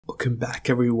Welcome back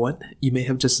everyone. You may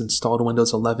have just installed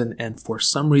Windows 11 and for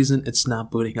some reason it's not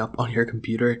booting up on your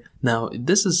computer. Now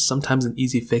this is sometimes an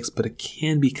easy fix, but it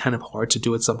can be kind of hard to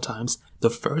do it sometimes. The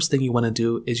first thing you want to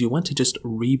do is you want to just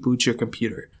reboot your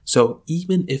computer. So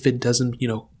even if it doesn't,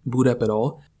 boot up at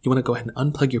all, you want to go ahead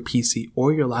and unplug your PC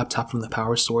or your laptop from the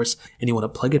power source and you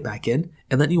want to plug it back in,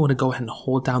 and then you want to go ahead and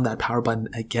hold down that power button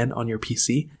again on your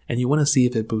PC and you want to see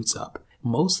if it boots up.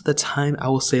 Most of the time, I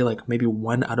will say like maybe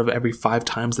 1 out of every 5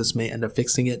 times this may end up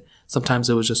fixing it.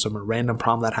 Sometimes it was just some random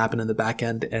problem that happened in the back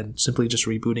end and simply just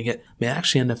rebooting it may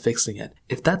actually end up fixing it.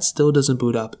 If that still doesn't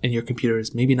boot up and your computer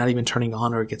is maybe not even turning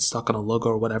on or it gets stuck on a logo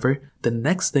or whatever, the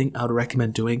next thing I would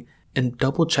recommend doing and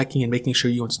double checking and making sure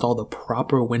you install the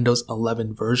proper Windows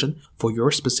 11 version for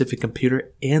your specific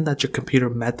computer and that your computer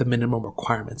met the minimum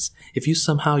requirements. If you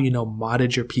somehow,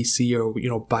 modded your PC or,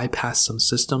 bypassed some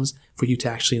systems for you to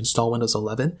actually install Windows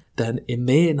 11, then it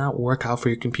may not work out for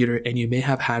your computer and you may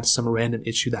have had some random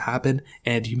issue that happened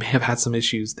and you may have had some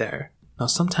issues there. Now,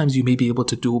 sometimes you may be able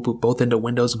to dual boot both into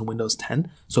Windows and Windows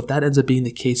 10. So if that ends up being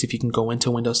the case, if you can go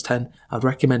into Windows 10, I'd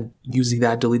recommend using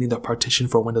that, deleting the partition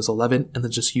for Windows 11, and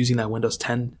then just using that Windows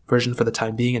 10 version for the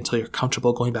time being until you're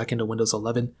comfortable going back into Windows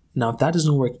 11. Now, if that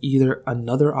doesn't work either,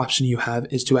 another option you have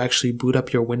is to actually boot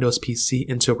up your Windows PC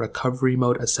into recovery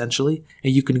mode essentially,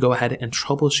 and you can go ahead and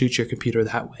troubleshoot your computer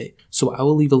that way. So I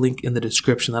will leave a link in the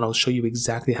description that'll show you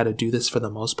exactly how to do this for the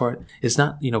most part. It's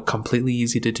not, completely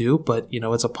easy to do, but,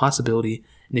 it's a possibility.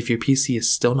 And if your PC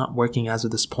is still not working as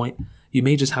of this point, you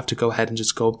may just have to go ahead and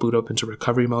just go boot up into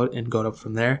recovery mode and go up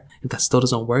from there. If that still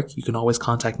doesn't work, you can always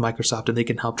contact Microsoft and they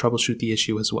can help troubleshoot the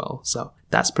issue as well. So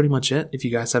that's pretty much it. If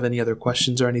you guys have any other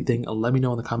questions or anything, let me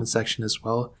know in the comment section as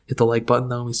well. Hit the like button,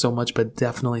 that would mean so much, but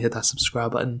definitely hit that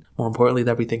subscribe button. More importantly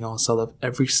than everything else, I love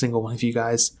every single one of you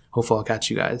guys. Hopefully I'll catch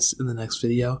you guys in the next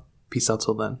video. Peace out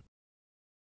till then.